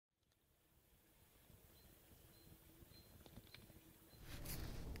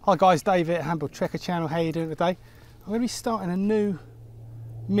Hi guys, Dave at Humbletrekker channel. How are you doing today? I'm going to be starting a new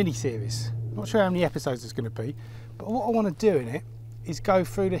mini-series. Not sure how many episodes it's going to be, but what I want to do in it is go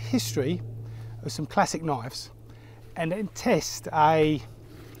through the history of some classic knives and then test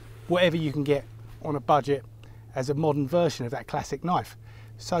whatever you can get on a budget as a modern version of that classic knife.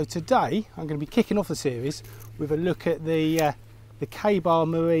 So today I'm going to be kicking off the series with a look at the Ka-Bar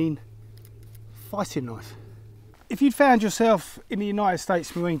Marine fighting knife. If you'd found yourself in the United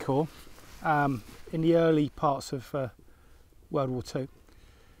States Marine Corps in the early parts of World War II,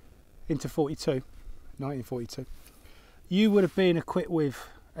 into 1942, you would have been equipped with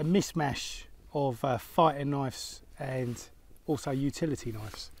a mishmash of fighting knives and also utility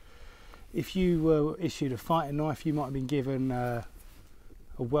knives. If you were issued a fighting knife, you might have been given a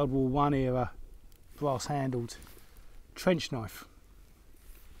World War I era brass handled trench knife.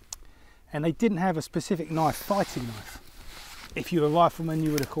 And they didn't have a specific knife, fighting knife. If you were a rifleman,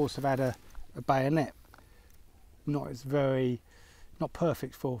 you would of course have had a bayonet. Not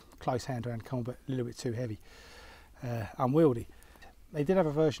perfect for close hand-to-hand combat, a little bit too heavy, unwieldy. They did have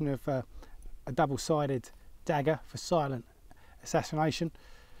a version of a double-sided dagger for silent assassination,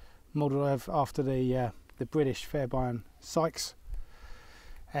 modelled after the British Fairbairn Sykes.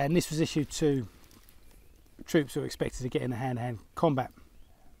 And this was issued to troops who were expected to get into hand-to-hand combat.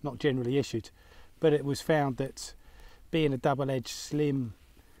 Not generally issued, but it was found that being a double-edged slim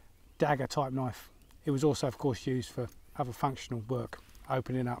dagger type knife, it was also of course used for other functional work,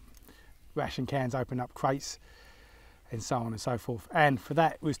 opening up ration cans, opening up crates and so on and so forth, and for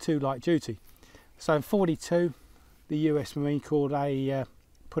that it was too light duty. So in 1942 the US Marine Corps, they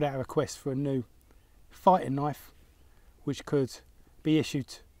put out a request for a new fighting knife which could be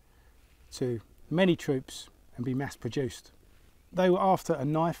issued to many troops and be mass produced. They were after a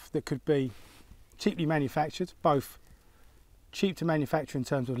knife that could be cheaply manufactured, both cheap to manufacture in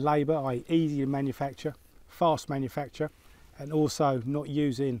terms of labour, i.e. easy to manufacture, fast manufacture, and also not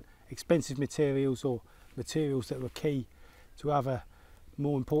using expensive materials or materials that were key to other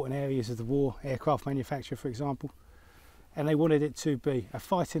more important areas of the war, aircraft manufacture for example. And they wanted it to be a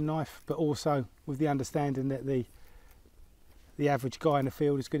fighting knife, but also with the understanding that the average guy in the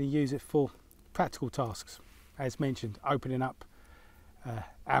field is going to use it for practical tasks, as mentioned, opening up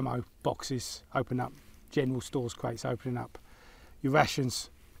ammo boxes, open up general stores crates, opening up your rations,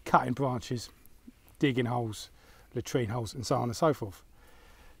 cutting branches, digging holes, latrine holes and so on and so forth.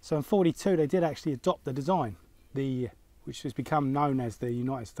 So in 1942 they did actually adopt the design, which has become known as the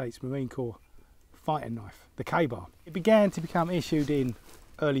United States Marine Corps fighting knife, the Ka-Bar. It began to become issued in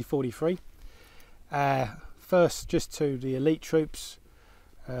early 1943, first just to the elite troops,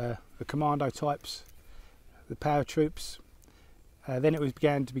 the commando types, the paratroops. Then it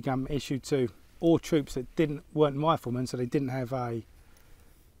began to become issued to all troops that weren't riflemen, so they didn't have a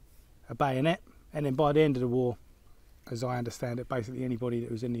bayonet. And then by the end of the war, as I understand it, basically anybody that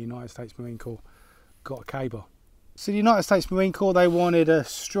was in the United States Marine Corps got a Ka-Bar. So the United States Marine Corps, they wanted a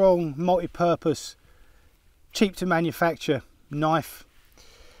strong, multi-purpose, cheap to manufacture knife,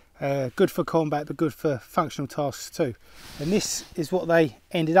 good for combat but good for functional tasks too. And this is what they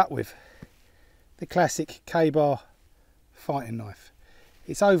ended up with, the classic Ka-Bar fighting knife.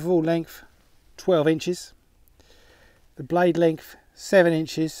 Its overall length 12 inches, the blade length 7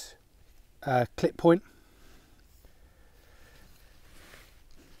 inches, clip point,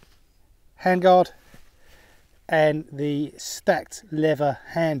 handguard, and the stacked leather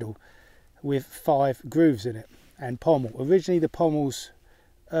handle with 5 grooves in it, and pommel. Originally the pommels,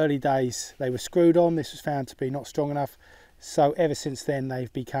 early days, they were screwed on. This was found to be not strong enough, so ever since then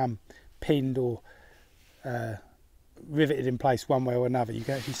they've become pinned or riveted in place one way or another. You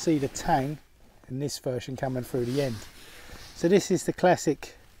can actually see the tang in this version coming through the end. So this is the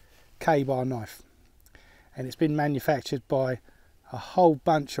classic Ka-Bar knife, and it's been manufactured by a whole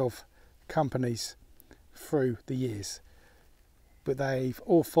bunch of companies through the years, but they've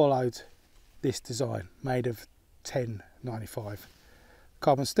all followed this design, made of 1095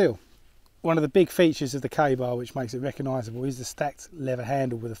 carbon steel. One of the big features of the Ka-Bar which makes it recognisable is the stacked leather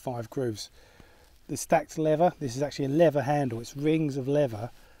handle with the 5 grooves. The stacked leather, this is actually a leather handle, it's rings of leather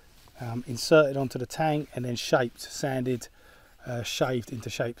inserted onto the tang and then shaped, sanded, shaved into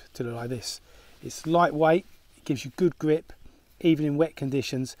shape to look like this. It's lightweight, it gives you good grip even in wet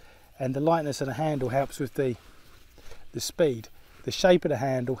conditions, and the lightness of the handle helps with the speed. The shape of the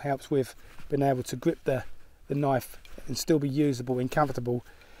handle helps with being able to grip the knife and still be usable and comfortable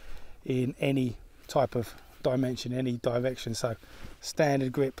in any type of dimension, any direction. So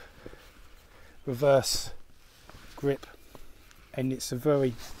standard grip, reverse grip, and it's a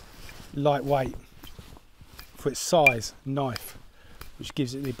very lightweight, for its size, knife which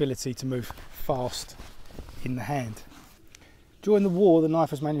gives it the ability to move fast in the hand. During the war, the knife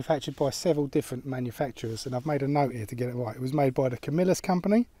was manufactured by several different manufacturers, and I've made a note here to get it right. It was made by the Camillus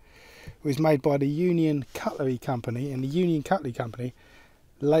Company, it was made by the Union Cutlery Company, and the Union Cutlery Company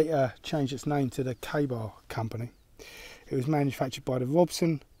later changed its name to the K-Bar Company. It was manufactured by the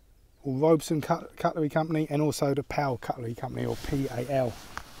Robson Cutlery Company, and also the Pal Cutlery Company, or PAL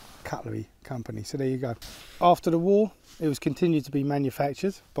Cutlery Company. So there you go. After the war, it was continued to be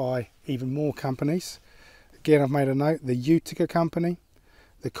manufactured by even more companies. Again, I've made a note: the Utica Company,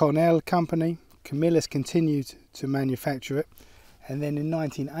 the Cornell Company. Camillus continued to manufacture it, and then in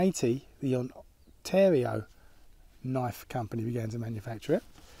 1980 the Ontario Knife Company began to manufacture it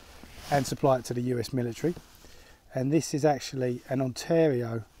and supply it to the US military. And this is actually an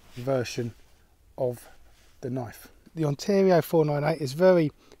Ontario version of the knife. The Ontario 498 is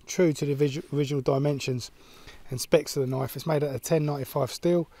very true to the original dimensions and specs of the knife. It's made out of 1095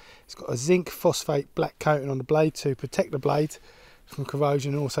 steel. It's got a zinc phosphate black coating on the blade to protect the blade from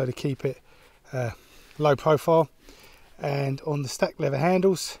corrosion, and also to keep it low profile. And on the stacked leather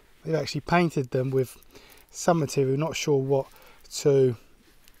handles, they've actually painted them with some material, not sure what, to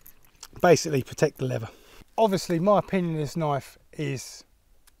basically protect the leather. Obviously, my opinion of this knife is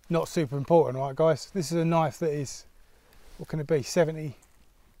not super important, right guys? This is a knife that is, what can it be, 70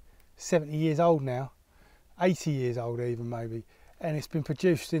 years old now, 80 years old even maybe, and it's been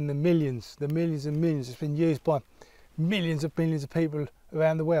produced in the millions and millions. It's been used by millions of people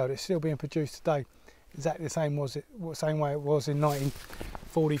around the world. It's still being produced today, exactly the same way it was in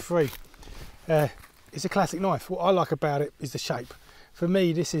 1943. It's a classic knife. What I like about it is the shape. For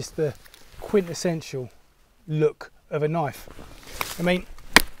me, this is the quintessential look of a knife. I mean,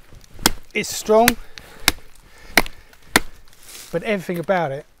 it's strong, but everything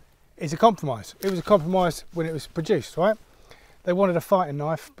about it is a compromise. It was a compromise when it was produced, right? They wanted a fighting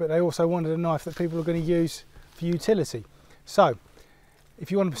knife, but they also wanted a knife that people are going to use for utility. So,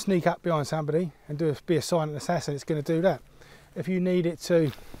 if you want to sneak up behind somebody and be a silent assassin, it's going to do that. If you need it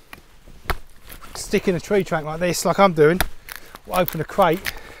to stick in a tree trunk like this, like I'm doing, or open a crate,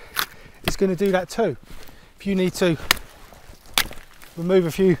 it's going to do that too. If you need to remove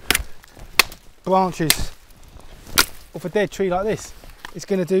a few branches off a dead tree like this, it's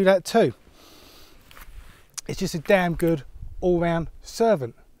going to do that too. It's just a damn good all-round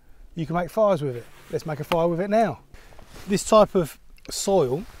servant. You can make fires with it. Let's make a fire with it now. This type of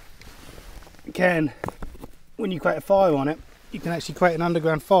soil can, when you create a fire on it, you can actually create an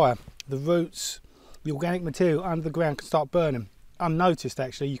underground fire. The roots, the organic material under the ground can start burning unnoticed.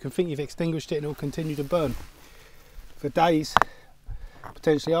 Actually, you can think you've extinguished it and it will continue to burn for days,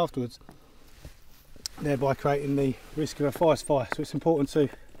 potentially afterwards, thereby creating the risk of a forest fire. So it's important to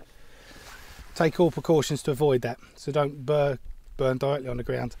take all precautions to avoid that. So don't burn directly on the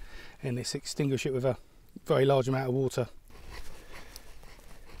ground and extinguish it with a very large amount of water.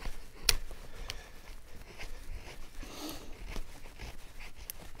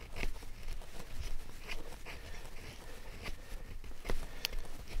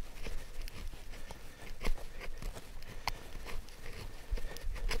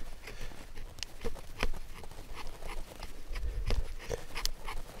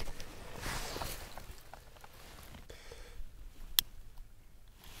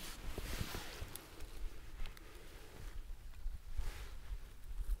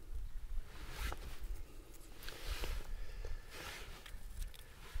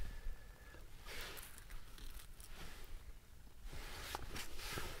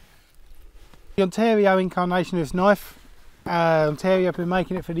 The Ontario incarnation of this knife, Ontario have been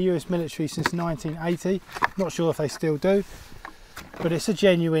making it for the US military since 1980. Not sure if they still do, but it's a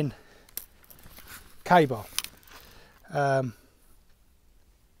genuine K-bar. And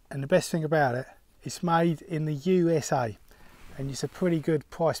the best thing about it, it's made in the USA, and it's a pretty good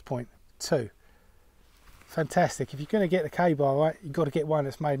price point too. Fantastic. If you're going to get the K-bar, right, you've got to get one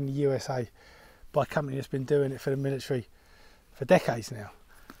that's made in the USA by a company that's been doing it for the military for decades now.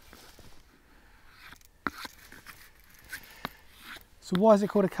 So why is it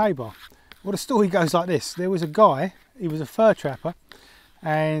called a K-bar? Well, the story goes like this. There was a guy, he was a fur trapper,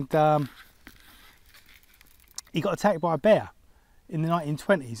 and he got attacked by a bear in the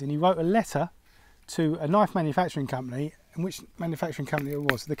 1920s, and he wrote a letter to a knife manufacturing company, and which manufacturing company it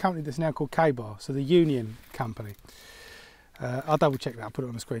was? The company that's now called K-Bar, so the Union Company. I'll double check that, I'll put it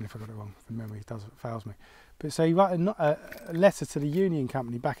on the screen if I got it wrong, if the memory fails me. But so he wrote a letter to the Union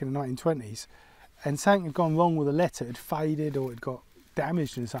Company back in the 1920s, and something had gone wrong with the letter. It had faded or it got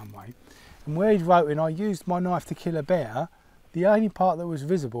damaged in some way, and where he'd wrote in, "I used my knife to kill a bear," the only part that was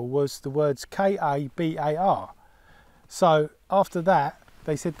visible was the words K-A-B-A-R. So after that,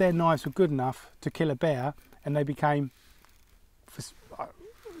 they said their knives were good enough to kill a bear, and they became,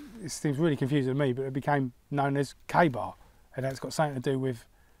 it seems really confusing to me, but it became known as K-bar, and that's got something to do with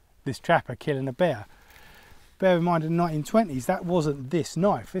this trapper killing a bear. Bear in mind, in the 1920s, that wasn't this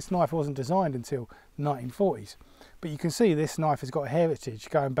knife. This knife wasn't designed until the 1940s. But you can see this knife has got a heritage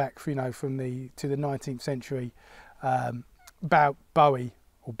going back, you know, to the 19th century Bowie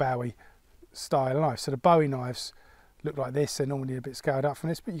style knife. So the Bowie knives look like this. They're normally a bit scaled up from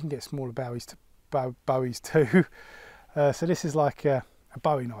this, but you can get smaller Bowies too. So this is like a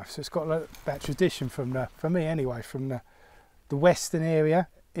Bowie knife. So it's got that tradition from for me anyway, from the Western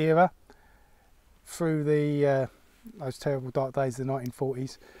era through those terrible dark days of the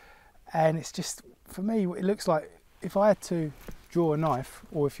 1940s. And it's just, for me, it looks like, if I had to draw a knife,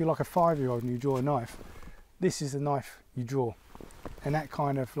 or if you're like a 5-year-old and you draw a knife, this is the knife you draw. And that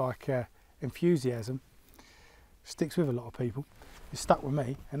kind of like enthusiasm sticks with a lot of people. It's stuck with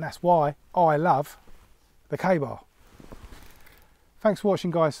me, and that's why I love the K-bar. Thanks for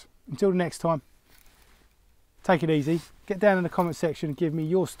watching, guys. Until the next time, take it easy. Get down in the comment section and give me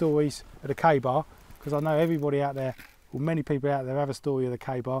your stories of the K-bar, because I know everybody out there, or many people out there, have a story of the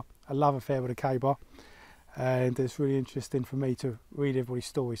K-bar, a love affair with the K-bar, and it's really interesting for me to read everybody's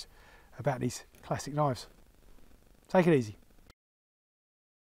stories about these classic knives. Take it easy.